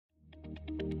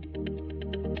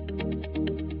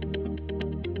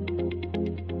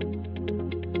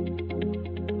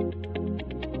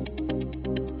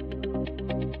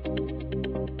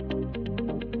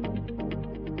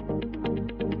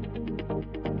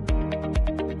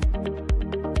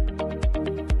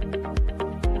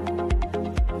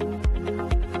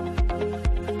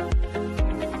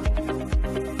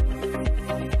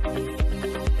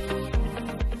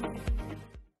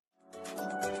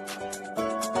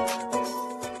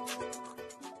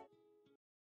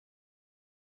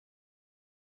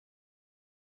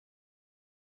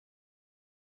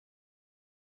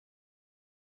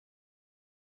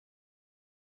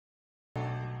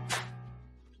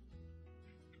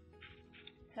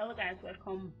Hello guys,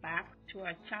 welcome back to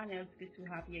our channel. It's good to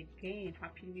have you again.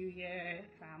 Happy New Year,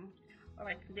 fam.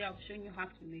 Alright, today I'll show you how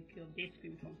to make your base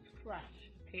cream from scratch.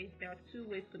 Okay, there are two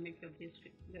ways to make your base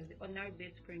cream. There's the ordinary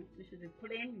base cream, which is a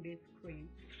plain base cream,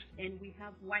 and we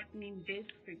have whitening base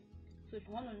cream. So if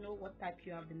you want to know what type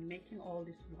you have been making all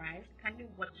this while, kindly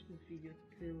watch this video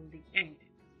till the end.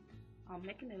 I'm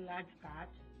making a large batch,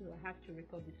 so I have to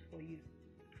record this for you.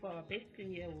 For our base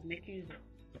cream here, we're making use of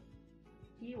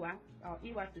EWAS. Our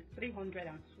EWAS is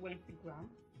 320 grams.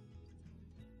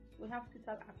 We have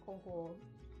cetyl alcohol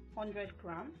 100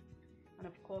 grams, and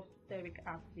of course stearic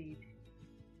acid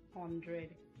 100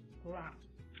 grams.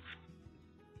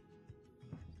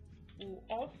 We'll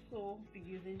also be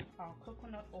using our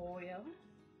coconut oil,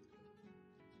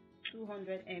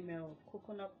 200 ml of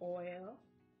coconut oil,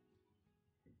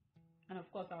 and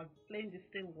of course our plain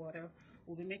distilled water.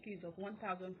 We'll be making use of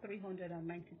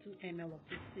 1392 ml of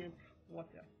distilled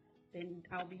water. Then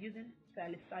I'll be using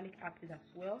salicylic acid as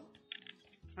well.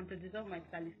 And to dissolve my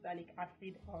salicylic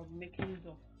acid, I'll be making use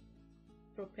of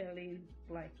propylene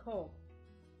glycol.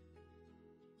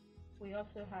 We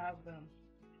also have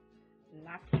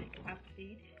lactic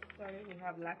acid. We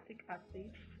have lactic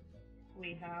acid.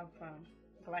 We have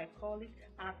glycolic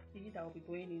acid that will be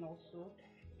going in also.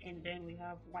 And then we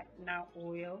have whitening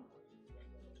oil.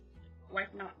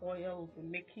 Whitening oil will be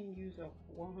making use of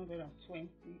 120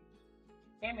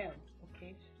 ml.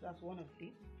 Okay, so that's one of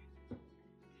these.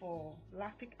 For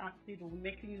lactic acid, we'll be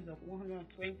making use of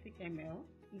 120 ml.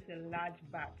 It's a large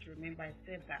batch, remember I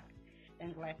said that.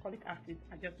 And glycolic acid,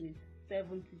 I just need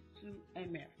 72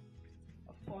 ml.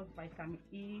 Of course, vitamin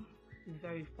E is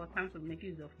very important, so make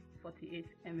use of 48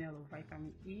 ml of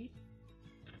vitamin E.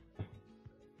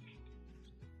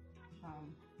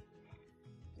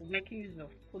 We're making use of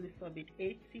polysorbate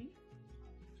 80,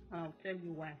 and I'll tell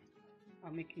you why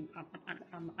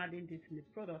I'm adding this in the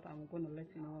product. I'm going to let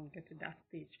you know when we get to that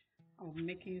stage. I'll be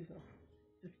making use of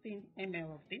 16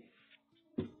 ml of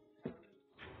this,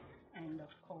 and of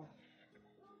course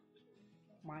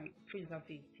my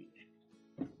preservative.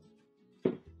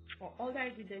 For all the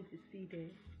ingredients you see there,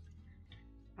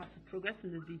 as we progress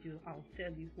in the video, I'll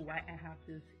tell you why I have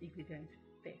those ingredients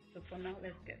there. So for now,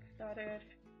 let's get started.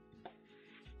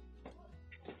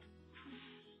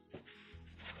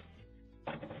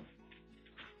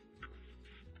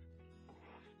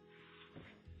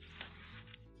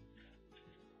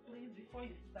 Before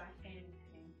you start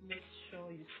anything, make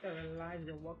sure you sterilize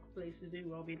the workplace using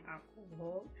rubbing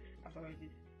alcohol. I've already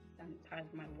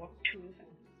sanitized my work tools and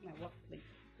my workplace.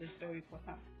 It's very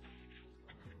important.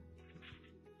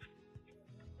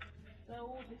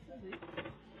 So this is it.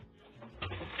 I'm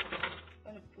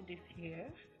gonna put this here.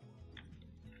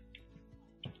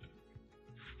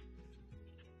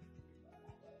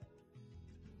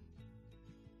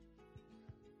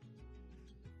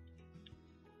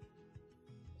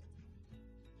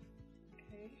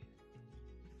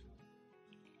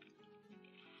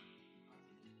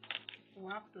 We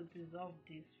have to dissolve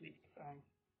this with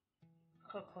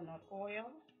coconut oil,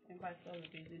 and by so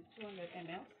this is 200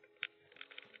 ml.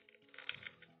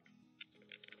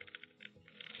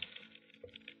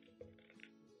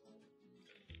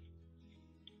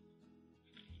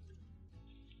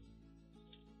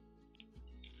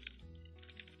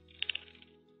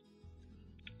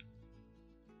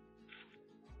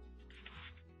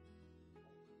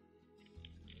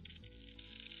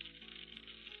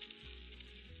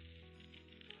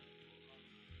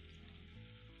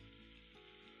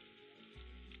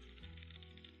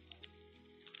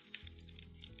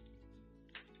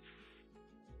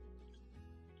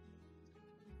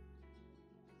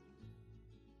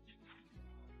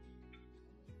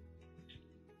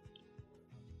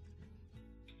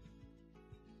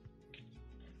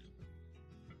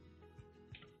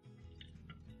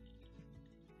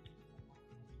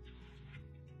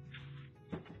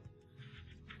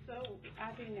 So we'll be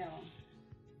adding,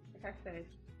 like I said,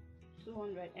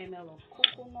 200 ml of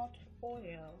coconut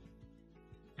oil.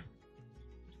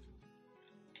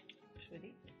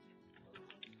 Ready?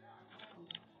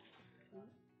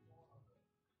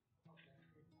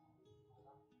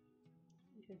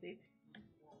 This is it.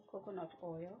 Coconut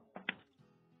oil.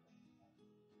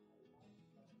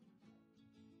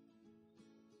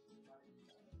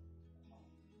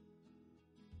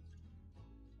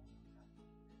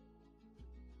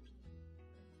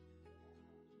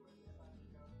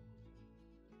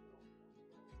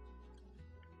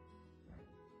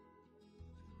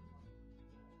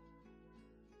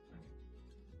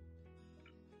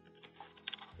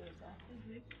 So that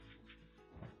is it.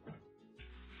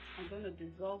 I'm going to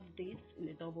dissolve this in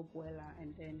a double boiler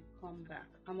and then come back.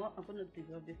 I'm going to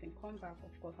dissolve this and come back.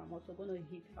 Of course, I'm also going to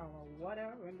heat our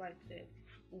water. Remember I said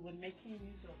we were making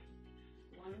use of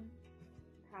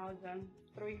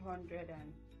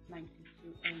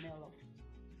 1,392 ml of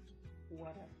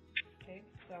water. Okay,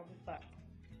 so I'll be back.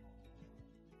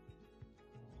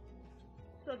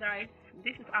 So guys,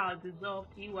 this is our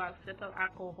dissolved EWA, cetyl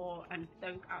alcohol and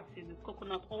stearic acid with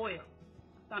coconut oil.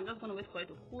 So I'm just going to wait for it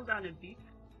to cool down a bit.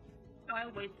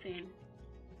 While waiting,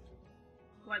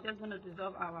 we're just going to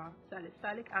dissolve our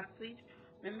salicylic acid.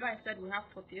 Remember I said we have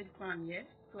 48 grams here,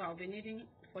 so I'll be needing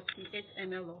 48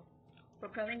 ml of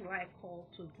propylene glycol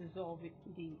to dissolve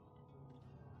the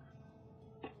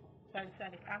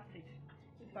salicylic acid.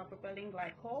 This is our propylene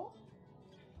glycol,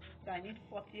 so I need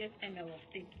 48 ml of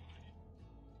this.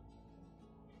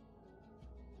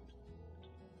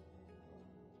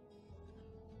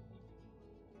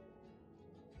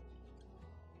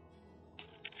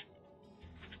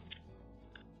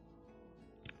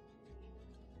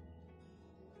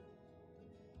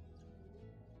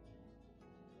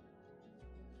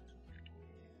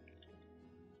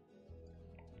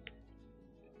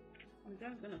 I'm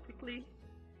just going to quickly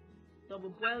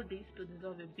double boil this to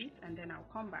dissolve a bit and then I'll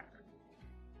come back.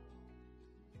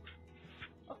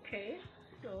 Okay,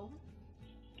 so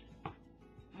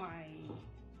my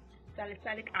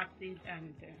salicylic acid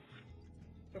and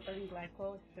propylene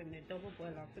glycol is in a double boil.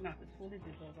 As soon as it's fully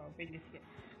dissolved, I'll bring this here.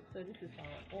 So this is our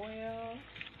oil.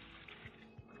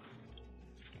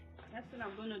 Next thing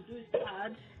I'm going to do is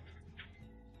add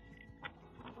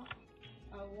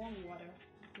our warm water,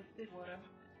 distilled water.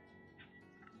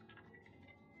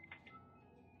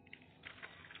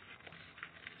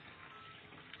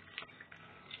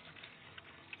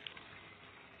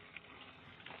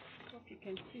 Hope you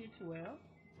can see it well.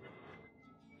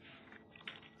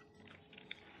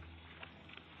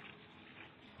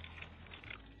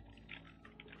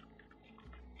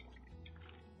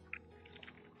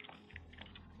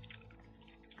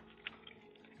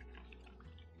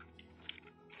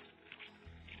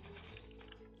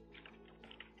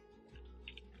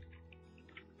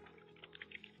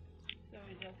 So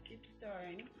we just keep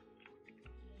stirring.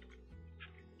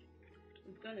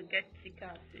 It's going to get thicker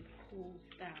as it cools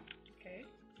down, okay?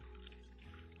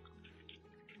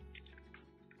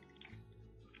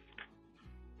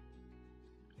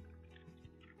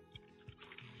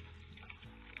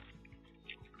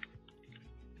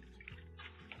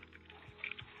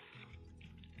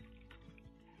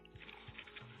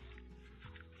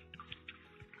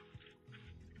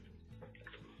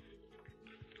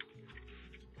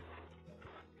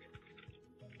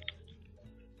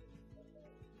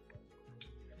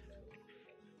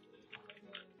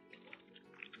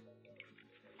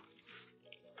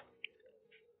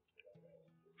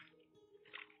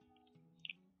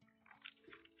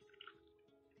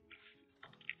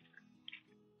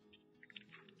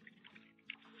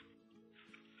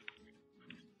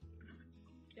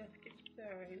 Just keep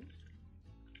stirring.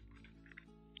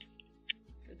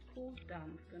 If it cools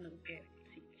down, it's going to get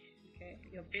thick, okay?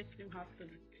 Your base cream has to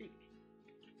be thick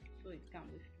so it can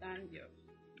withstand your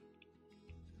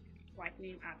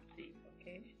whitening acid,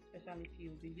 okay? Especially if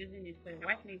you'll be using it for a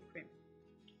whitening cream.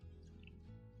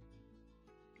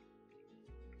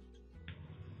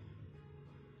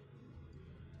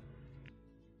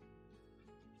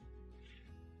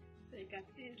 So you can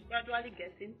see it's gradually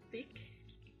getting thick.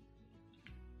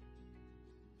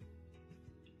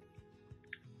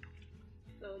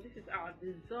 So this is our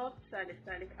dissolved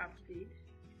salicylic acid.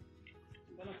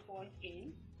 I'm going to pour it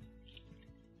in.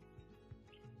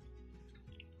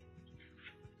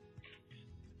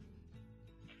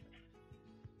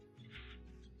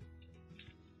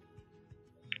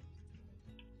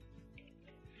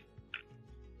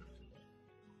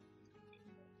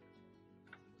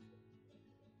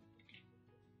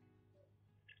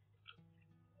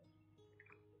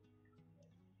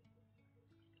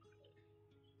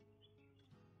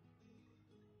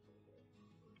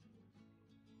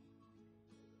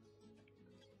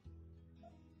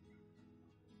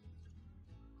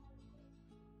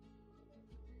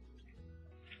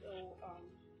 So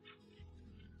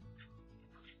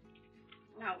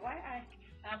now why I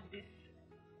have this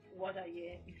water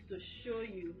here is to show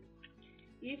you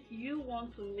if you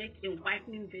want to make a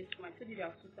whitening base cream. I told you there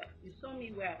are two types. You saw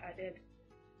me where I added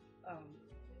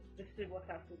distilled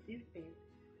water to this base.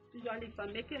 Usually if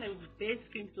I'm making a base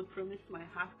cream to promise my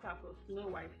half cup of Snow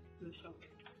White lotion,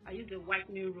 I use the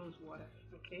whitening rose water,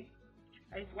 okay?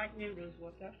 I use whitening rose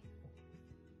water.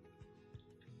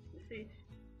 You see it?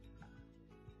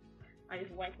 I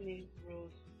use whitening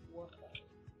rose water,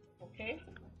 okay?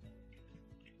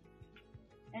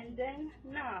 And then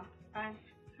now I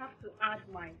have to add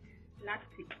my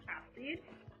lactic acid.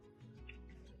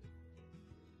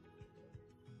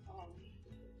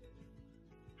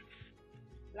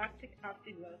 Lactic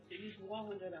acid, we have to use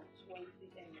 120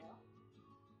 ml.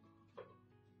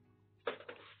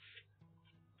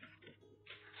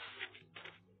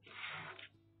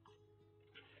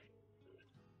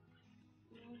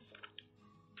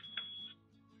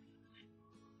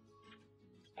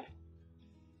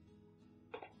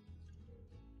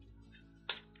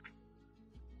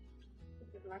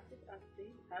 This is lactic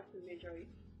acid, I have to measure it.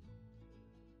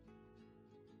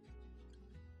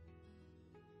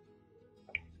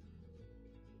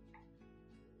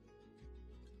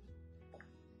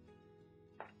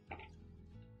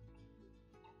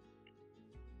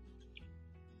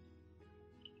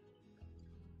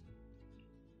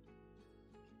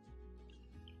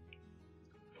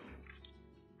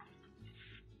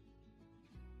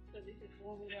 So this is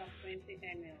 120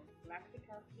 ml lactic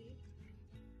acid.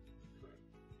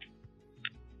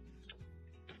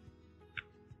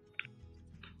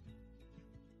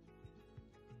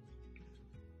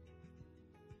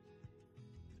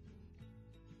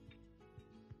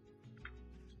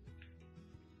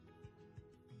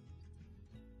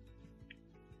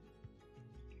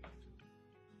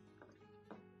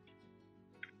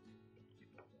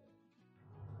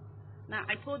 Now,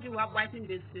 I told you we have whitening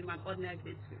base cream and ordinary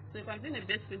base cream. So if I'm doing a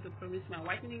base cream to promise my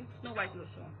whitening Snow White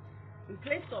lotion, in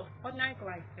place of ordinary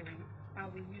glycerin, I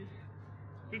will use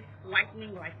this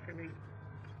whitening glycerin.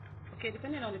 Okay,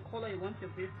 depending on the color you want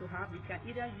your base to have, you can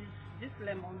either use this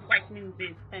lemon whitening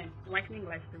base and whitening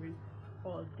glycerin,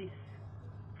 or this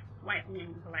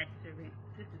whitening glycerin.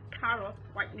 This is carrot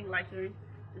whitening glycerin.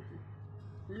 This is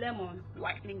lemon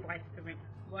whitening glycerin.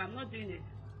 But I'm not doing it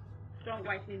strong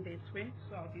whitening base cream,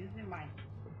 so I'll be using my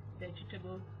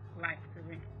vegetable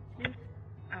glycerin. These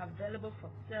are available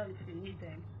for sale. If you need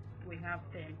them, we have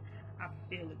them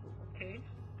available. Okay,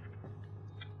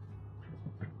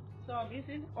 so I'm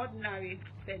using ordinary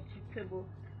vegetable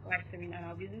glycerin, and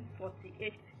I'm using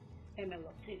 48 ml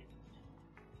of this.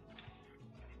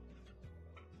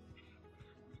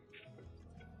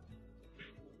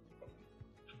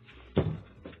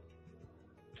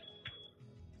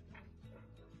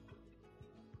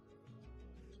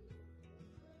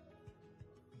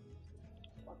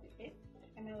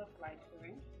 Ml of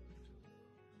glycerin.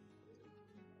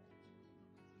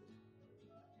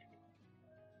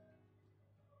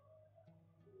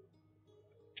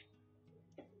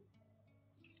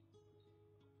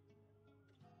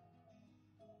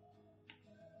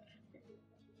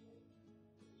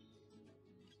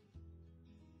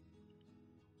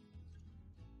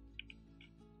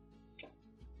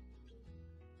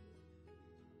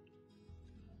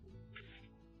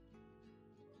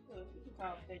 So this is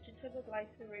our vegetable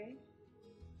glycerin.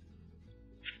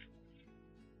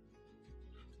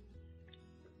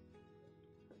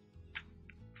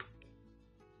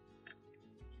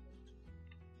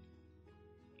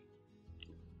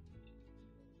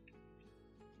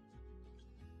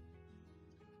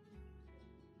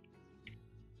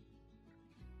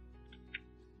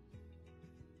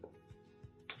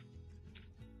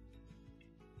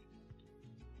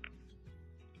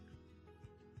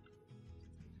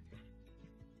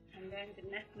 And then the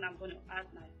next thing I'm going to add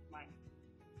now is my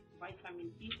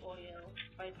vitamin E oil.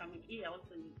 Vitamin E I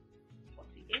also need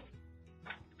 48.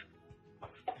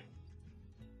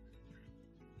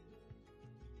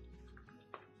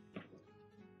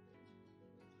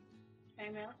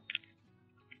 ml.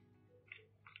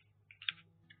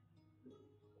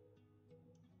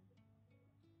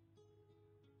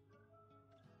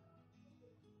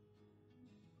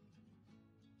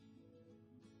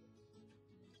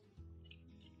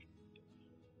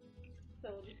 So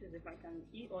this is the vitamin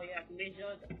E oil. I've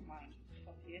measured my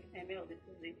 48 ml. This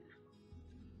is it.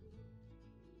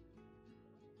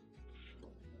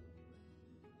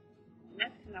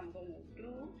 Next thing I'm going to do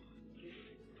is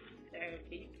stir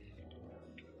it.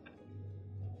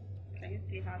 Can you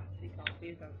see how thick our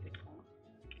base has become?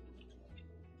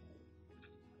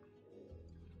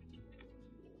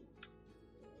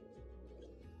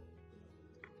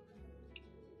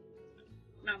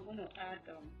 Now I'm going to add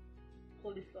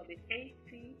polysorbate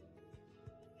 80.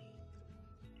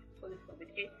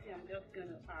 Polysorbate 80. I'm just going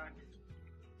to add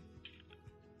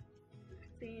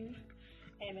 16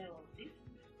 ml of this.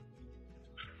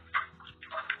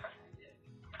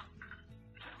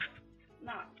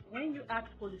 Now, when you add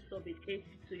polysorbate 80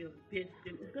 to your base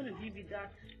cream, it's going to give you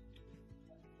that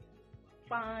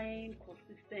fine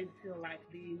consistency like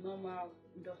the normal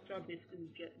industrial base cream you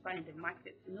get buy in the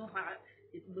market. You know how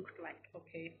it looks like,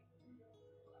 okay?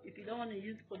 If you don't want to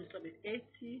use polysorbate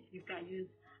 80, you can use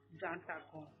xanthan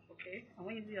gum. Okay, and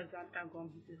when you do your xanthan gum,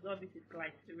 dissolve it with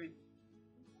glycerin.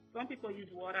 Some people use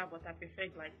water, but I prefer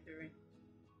glycerin.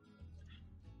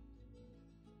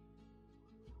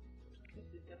 This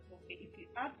is just okay. If you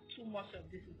add too much of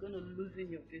this, it's going to loosen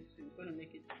your base cream. It's going to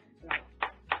make it light.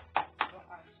 Don't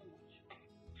add too much.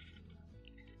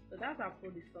 So that's our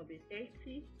polysorbate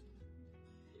 80.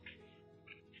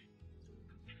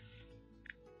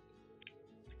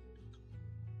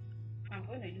 I'm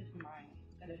going to use my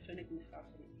electronic mixer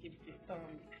to give it a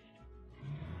thorough mix.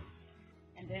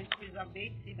 And then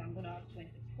preservative, I'm going to add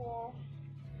 24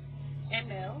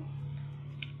 ml.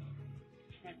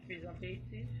 My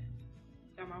preservative,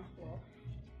 salmon fluff.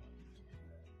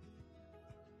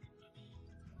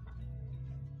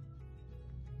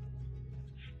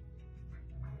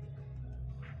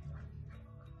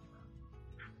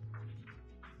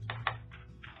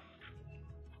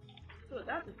 So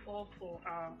that is all for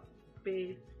our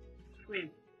base cream.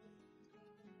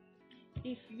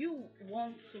 If you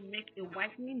want to make a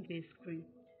whitening base cream,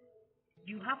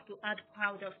 you have to add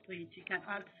powders to it. You can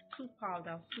add 2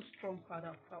 powders, 2 strong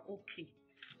powders are okay.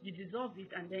 You dissolve it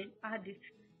and then add it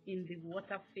in the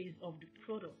water phase of the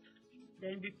product.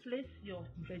 Then replace your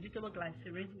vegetable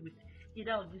glycerin with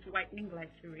either of this whitening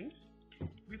glycerin.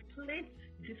 Replace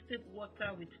distilled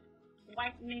water with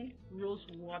whitening rose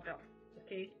water,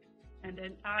 okay? And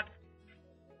then add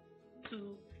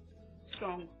 2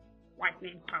 strong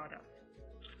whitening powders.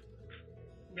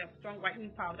 They are strong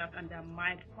whitening powders and they are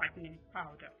mild whitening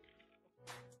powder.